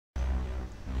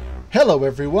Hello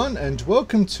everyone, and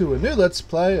welcome to a new Let's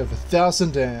Play of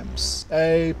 1000 Amps,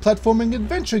 a platforming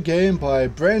adventure game by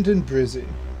Brandon Brizzy.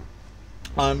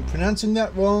 I'm pronouncing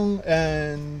that wrong,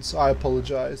 and I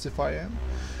apologise if I am.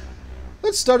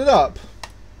 Let's start it up.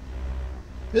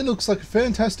 It looks like a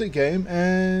fantastic game,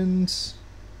 and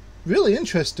really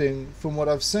interesting from what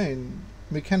I've seen,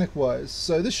 mechanic-wise,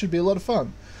 so this should be a lot of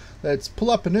fun. Let's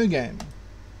pull up a new game.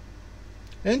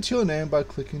 Enter your name by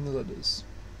clicking the letters.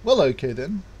 Well, okay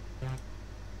then.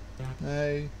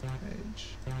 A H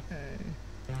A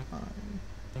I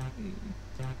E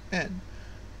N.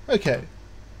 Okay.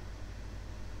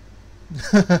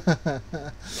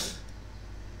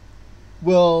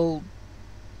 Well,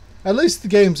 at least the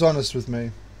game's honest with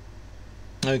me.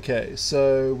 Okay,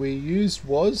 so we used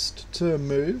WASD to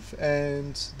move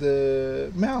and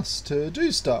the mouse to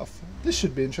do stuff. This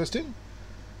should be interesting.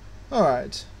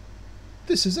 Alright.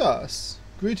 This is us.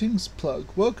 Greetings, Plug.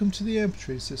 Welcome to the Amp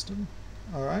system.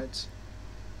 Alright.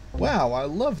 Wow, I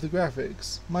love the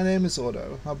graphics. My name is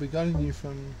Otto. I'll be guiding you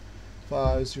from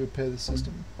far as you repair the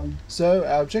system. So,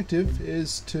 our objective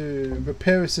is to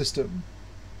repair a system.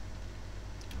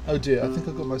 Oh dear, I think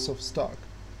I got myself stuck.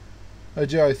 Oh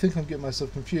dear, I think I'm getting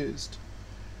myself confused.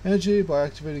 Energy by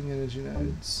activating energy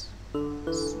nodes.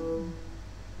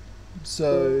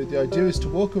 So, the idea is to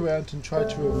walk around and try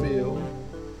to reveal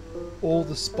all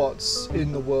the spots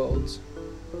in the world.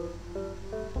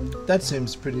 That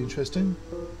seems pretty interesting.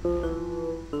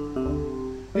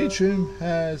 Each room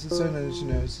has its own energy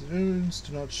nodes. Rooms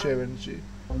do not share energy.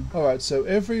 Alright, so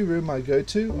every room I go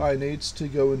to, I need to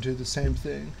go and do the same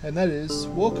thing. And that is,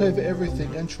 walk over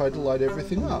everything and try to light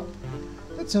everything up.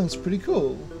 That sounds pretty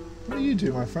cool. What do you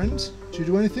do, my friend? Do you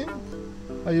do anything?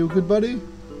 Are you a good buddy?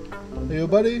 Are you a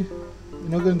buddy? You're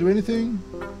not going to do anything?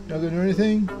 You're not going to do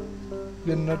anything?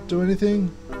 You're going to not do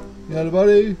anything? You're not a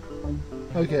buddy?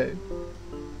 Okay.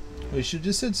 We should have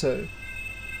just said so.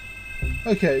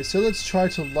 Okay, so let's try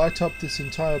to light up this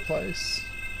entire place.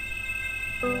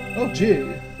 Oh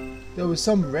gee, there was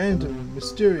some random,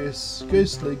 mysterious,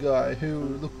 ghostly guy who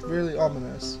looked really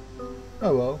ominous.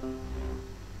 Oh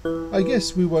well. I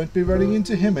guess we won't be running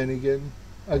into him again.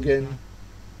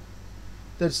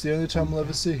 That's the only time we'll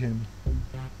ever see him.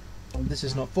 This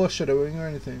is not foreshadowing or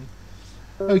anything.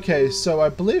 Okay, so I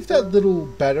believe that little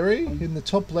battery in the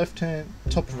top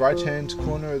right hand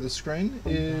corner of the screen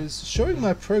is showing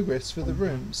my progress for the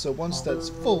room. So once that's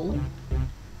full,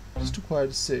 just acquired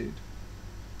a seed.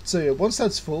 So yeah, once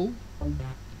that's full,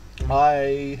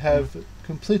 I have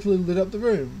completely lit up the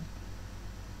room.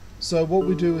 So what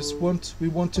we do is we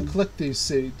want to collect these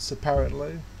seeds,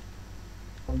 apparently.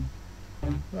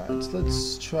 Right,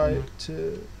 let's try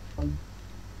to...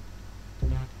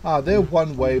 they're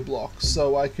one-way blocks,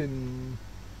 so I can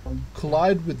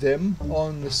collide with them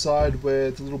on the side where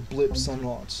the little blips are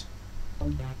not.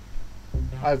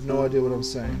 I have no idea what I'm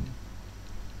saying.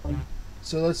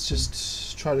 So let's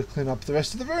just try to clean up the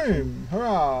rest of the room.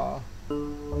 Hurrah!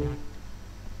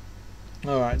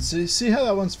 Alright, so you see how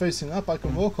that one's facing up? I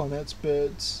can walk on it,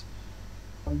 but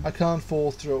I can't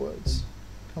fall through it.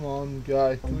 Come on,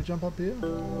 guy. Can we jump up here?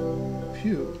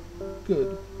 Phew.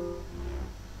 Good.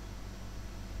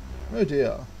 Oh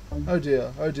dear. Oh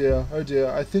dear. Oh dear. Oh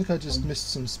dear. I think I just missed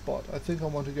some spot. I think I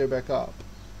want to go back up.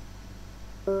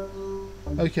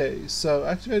 Okay, so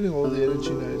activating all the energy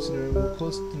nodes in the room will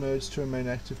cause the nodes to remain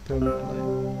active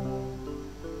permanently.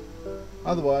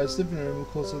 Otherwise, living room will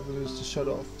cause the nodes to shut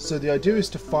off. So the idea is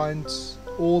to find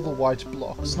all the white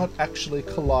blocks, not actually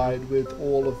collide with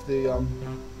all of the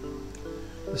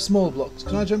small blocks.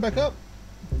 Can I jump back up?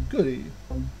 Goody.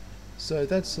 So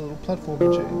that's a little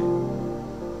platformer check. Ooh.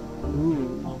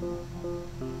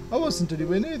 I wasn't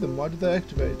anywhere near them. Why did they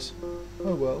activate?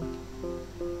 Oh well.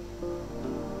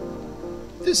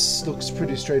 This looks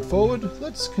pretty straightforward.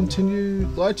 Let's continue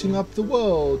lighting up the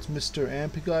world, Mr.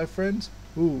 Ampy Guy friend.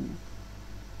 Ooh.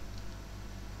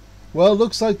 Well,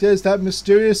 looks like there's that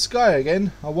mysterious guy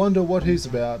again. I wonder what he's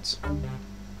about.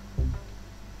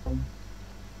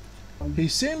 He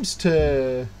seems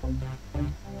to...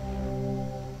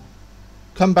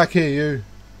 Come back here, you.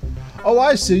 Oh,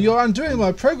 I see. You're undoing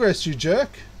my progress, you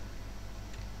jerk.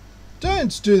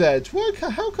 Don't do that.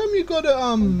 How come you gotta,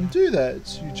 do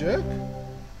that, you jerk?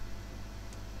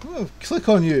 I'm gonna click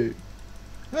on you.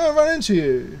 I'll run into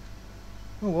you.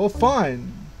 Oh, well,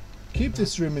 fine. Keep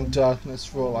this room in darkness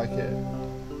for all I care.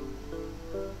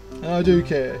 And I do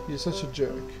care. You're such a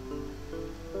jerk.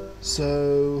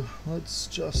 So, let's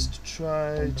just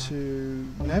try to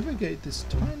navigate this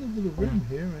tiny little room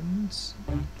here and...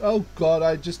 Oh god,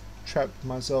 I just trapped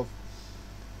myself.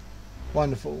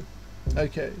 Wonderful.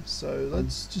 Okay, so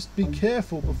let's just be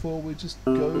careful before we just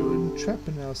go and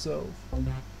trapping ourselves.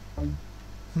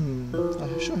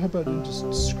 I sure hope I didn't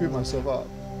just screw myself up.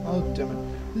 Oh damn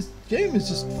it. This game is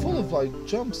just full of like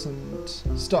jumps and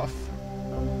stuff.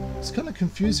 It's kind of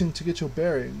confusing to get your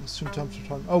bearings from time to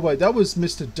time. Oh wait, that was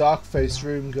Mr. Darkface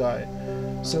room guy.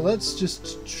 So let's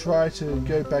just try to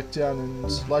go back down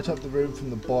and light up the room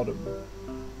from the bottom.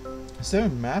 Is there a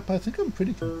map? I think I'm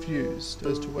pretty confused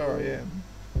as to where I am.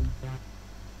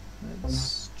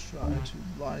 Let's try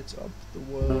to light up the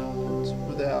world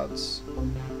without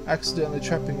accidentally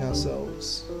trapping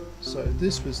ourselves. So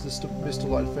this was the Mr.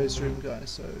 Lightface room guy,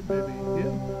 so maybe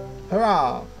here?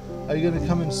 Hurrah! Are you going to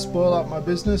come and spoil up my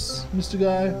business, Mr.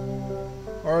 Guy?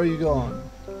 Or are you gone?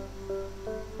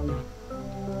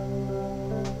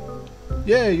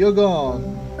 Yeah, you're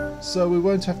gone! So we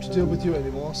won't have to deal with you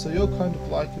anymore, so you're kind of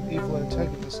like an evil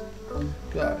antagonist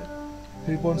guy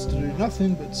who wants to do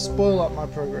nothing but spoil up my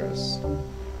progress.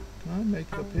 Can I make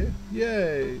it up here?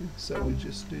 Yay! So we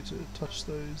just need to touch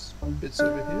those bits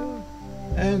over here.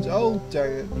 And oh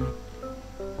dang it.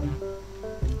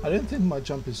 I don't think my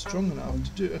jump is strong enough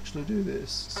to actually do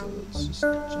this. So let's just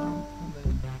jump and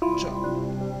then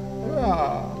jump.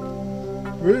 Hurrah!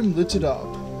 Room lit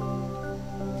up.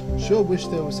 Sure wish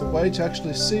there was a way to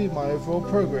actually see my overall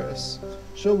progress.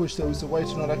 Sure wish there was a way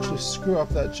to not actually screw up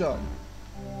that jump.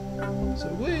 So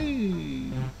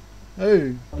whee!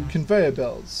 Oh, conveyor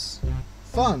belts.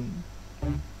 Fun.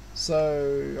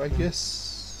 So I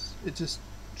guess it just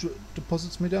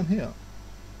deposits me down here.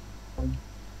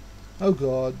 Oh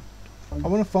god. I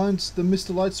want to find the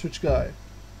Mr. Light Switch guy.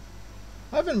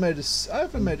 I haven't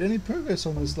made any progress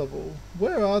on this level.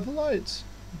 Where are the light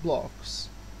blocks?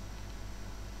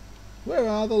 Where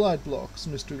are the light blocks,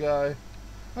 Mr. Guy?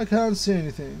 I can't see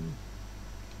anything.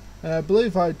 And I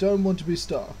believe I don't want to be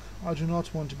stuck. I do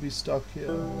not want to be stuck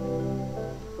here.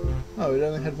 Oh, it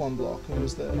only had one block. It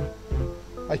was there.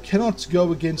 I cannot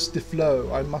go against the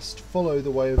flow. I must follow the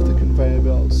way of the conveyor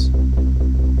belts.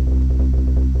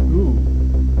 Ooh.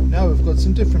 Now we've got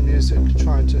some different music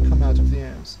trying to come out of the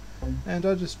amps. And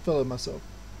I just follow myself.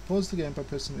 Pause the game by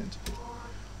pressing enter.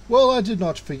 Well, I did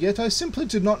not forget. I simply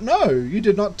did not know. You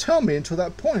did not tell me until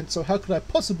that point, so how could I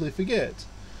possibly forget?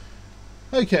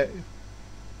 Okay.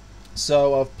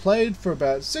 So I've played for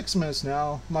about 6 minutes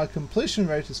now. My completion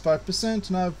rate is 5%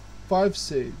 and I have 5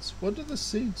 seeds. What do the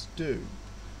seeds do?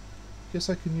 Guess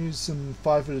I can use them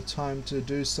 5 at a time to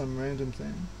do some random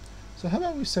thing. So how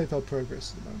about we save our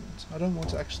progress at the moment? I don't want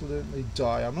to accidentally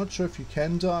die. I'm not sure if you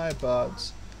can die,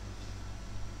 but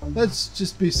let's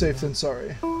just be safe than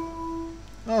sorry.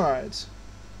 Alright.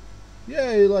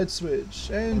 Yay, light switch.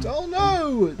 And oh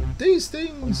no! These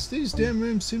damn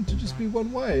rooms seem to just be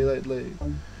one way lately.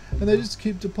 And they just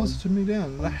keep depositing me down.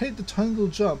 And I hate the tiny little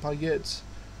jump I get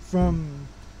from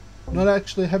not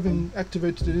actually having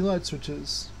activated any light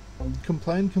switches.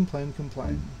 Complain, complain,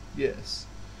 complain. Yes.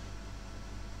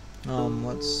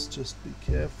 Let's just be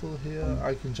careful here.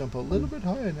 I can jump a little bit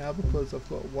higher now because I've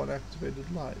got one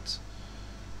activated light.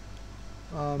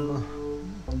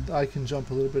 I can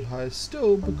jump a little bit higher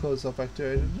still because I've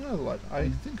activated another light. I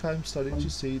think I'm starting to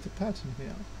see the pattern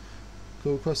here.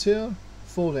 Go across here,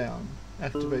 fall down,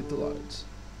 activate the light.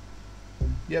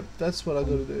 Yep, that's what I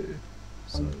gotta do.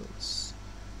 So let's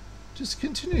just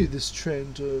continue this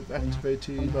trend of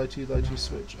activatey, lighty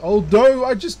switch. Oh no,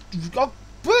 I just got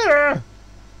there!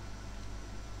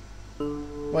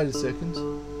 Wait a second.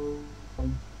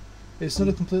 It's not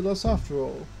a complete loss after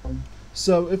all.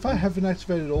 So if I haven't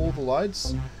activated all the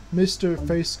lights, Mr.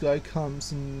 Face Guy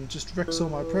comes and just wrecks all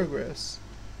my progress.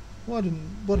 What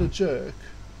a jerk.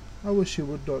 I wish he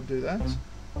would not do that.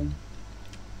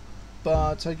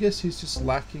 But I guess he's just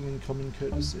lacking in common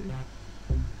courtesy.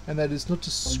 And that is not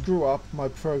to screw up my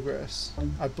progress.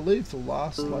 I believe the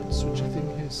last light switchy thing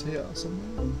is here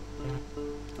somewhere.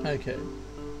 Okay.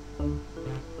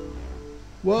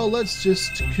 Well, let's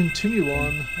just continue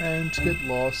on and get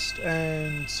lost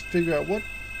and figure out what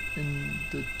in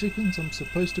the dickens I'm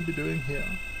supposed to be doing here.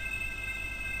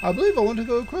 I believe I want to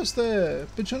go across there,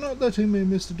 but you're not letting me,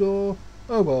 Mr. Door.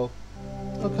 Oh well,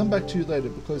 I'll come back to you later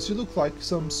because you look like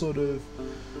some sort of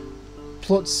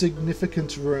plot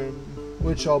significant room,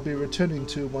 which I'll be returning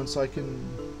to once I can...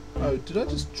 Oh, did I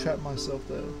just trap myself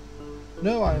there?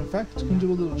 No, I in fact can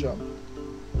do a little jump.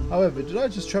 However, did I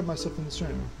just trap myself in this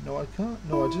room? No, I can't.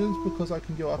 No, I didn't because I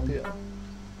can go up here.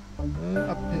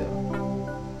 Up here.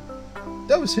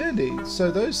 That was handy.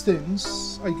 So those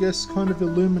things, I guess, kind of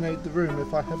illuminate the room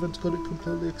if I haven't got it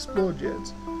completely explored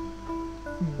yet.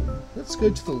 Let's go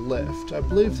to the left. I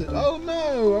believe that... Oh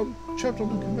no! I'm trapped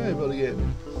on the conveyor belt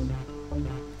again.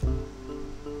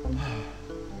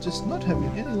 just not having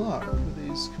any luck with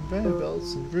these conveyor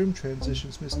belts and room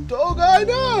transitions, Mr. Dog. I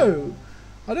know!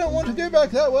 I don't want to go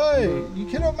back that way! You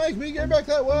cannot make me go back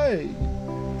that way!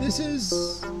 This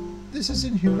is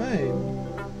inhumane.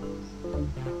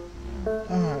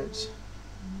 Alright.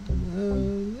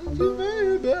 The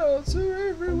conveyor belts are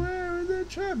everywhere and they're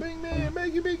trapping me and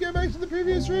making me go back to the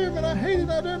previous room, and I hate it,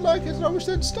 I don't like it, and I wish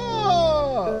they'd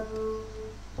stop!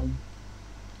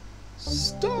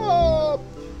 Stop!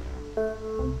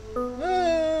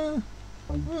 No!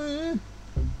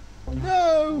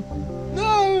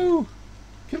 No!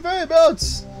 Conveyor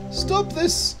belts! Stop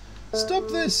this! Stop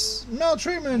this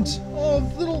maltreatment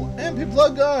of little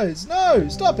anti-plug guys! No!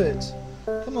 Stop it!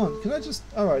 Come on, can I just...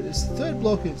 Alright, it's the third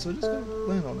block in, so I just gotta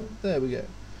land on it. There we go.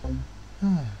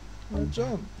 I'll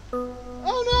jump.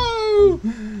 Oh no!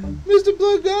 Mr.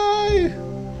 Plug Guy!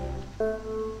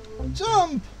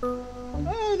 Jump!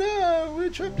 Oh no! We're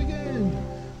trapped again!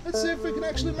 Let's see if we can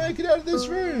actually make it out of this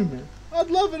room! I'd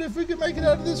love it if we could make it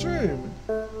out of this room!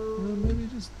 Maybe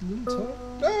just a little top?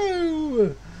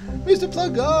 No! Mr.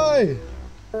 Plug Guy!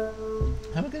 How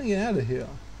am I going to get out of here?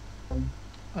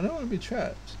 I don't want to be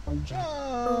trapped.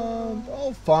 Jump!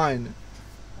 Oh, fine.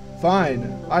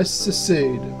 Fine. I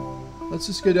secede. Let's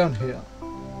just go down here.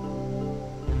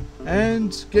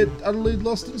 And get utterly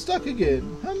lost and stuck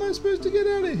again. How am I supposed to get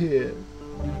out of here?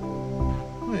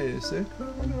 Wait a sec.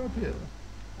 What do I go up here?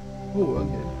 Oh,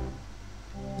 okay.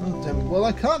 Oh, damn it. Well,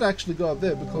 I can't actually go up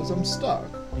there because I'm stuck.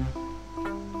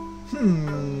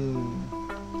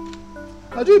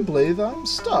 I do believe I'm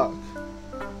stuck.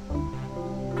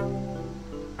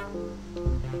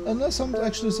 Unless I'm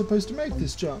actually supposed to make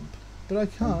this jump. But I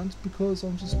can't because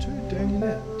I'm just too dang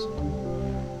inept.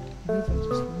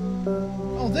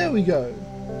 Oh, there we go.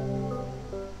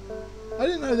 I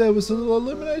didn't know there was a little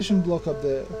illumination block up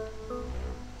there.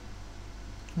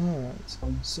 Alright,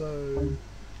 so...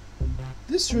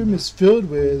 this room is filled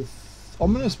with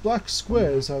ominous black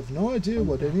squares. I have no idea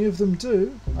what any of them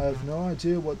do. I have no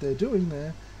idea what they're doing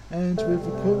there. And we've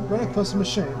run across a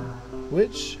machine,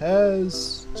 which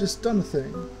has just done a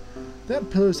thing. That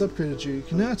pillar is upgraded you. You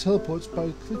can now teleport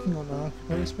by clicking on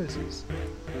unoccupied spaces.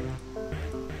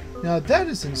 Now that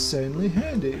is insanely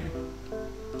handy.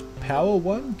 Power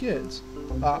 1 get.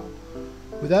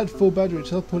 Without full battery,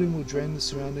 teleporting will drain the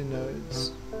surrounding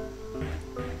nodes.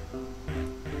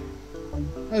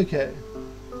 Okay.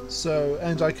 So,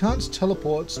 and I can't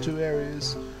teleport to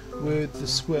areas with the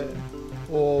square,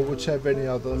 or which have any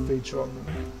other feature on them.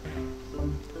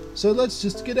 So let's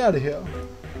just get out of here.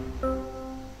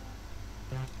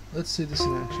 Let's see this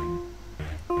in action.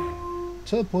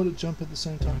 Teleport and jump at the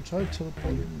same time. Try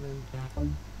teleporting and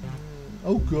then...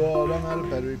 oh god, I'm out of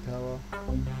battery power.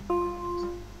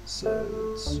 So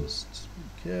let's just be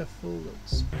careful.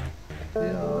 Let's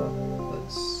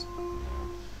let's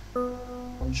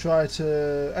try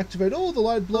to activate all the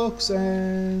light blocks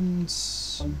and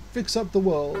fix up the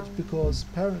world, because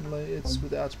apparently it's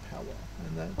without power,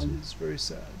 and that is very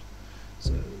sad.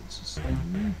 So it's just...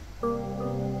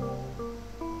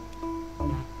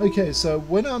 okay, so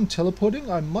when I'm teleporting,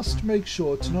 I must make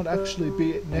sure to not actually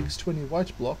be next to any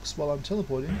white blocks while I'm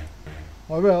teleporting,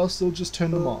 or else they'll just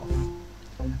turn them off.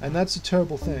 And that's a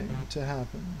terrible thing to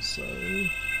happen, so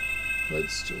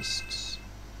let's just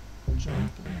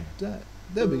jump and that.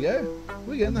 There we go,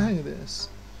 we're getting the hang of this.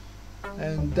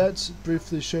 And that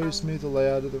briefly shows me the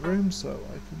layout of the room, so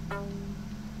I can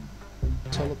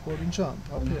teleport and jump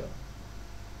up here.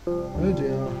 Oh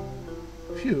dear.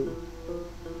 Phew.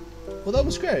 Well, that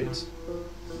was great.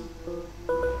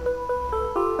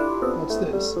 What's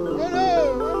this? Oh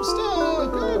no! I'm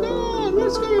stuck! Oh god!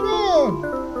 What's going on?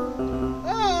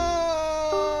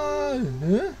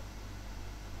 Huh?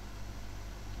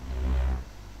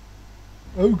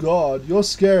 Oh god, you're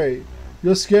scary.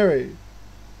 You're scary.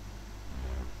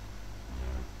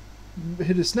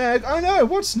 Hit a snag? I know!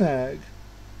 What snag?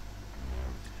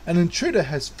 An intruder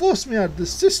has forced me out of the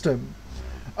system.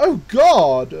 Oh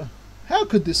god! How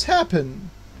could this happen?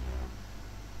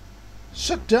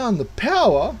 Shut down the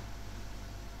power?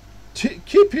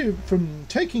 Keep you from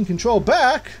taking control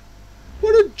back?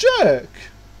 What a jerk!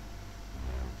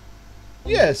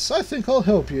 Yes, I think I'll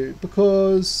help you,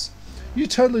 because you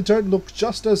totally don't look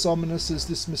just as ominous as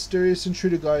this mysterious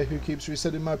intruder guy who keeps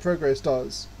resetting my progress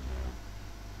does.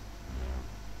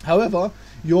 However,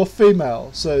 you're female,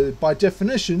 so by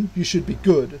definition you should be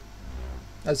good,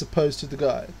 as opposed to the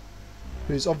guy,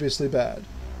 who's obviously bad.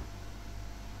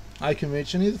 I can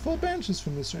reach any of the 4 branches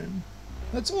from this room.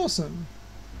 That's awesome.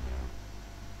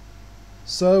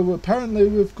 So apparently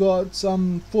we've got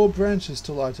 4 branches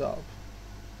to light up.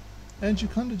 And you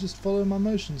kind of just follow my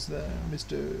motions there,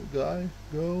 Mr. Guy,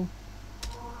 girl.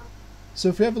 So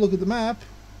if we have a look at the map,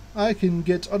 I can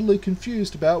get utterly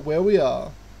confused about where we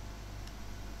are.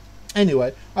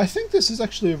 Anyway, I think this is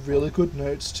actually a really good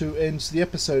note to end the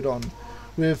episode on.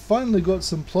 We've finally got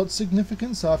some plot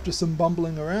significance after some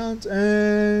bumbling around,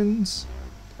 and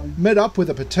met up with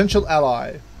a potential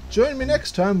ally. Join me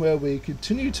next time where we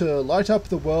continue to light up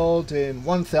the world in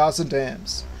 1000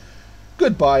 amps.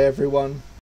 Goodbye, everyone.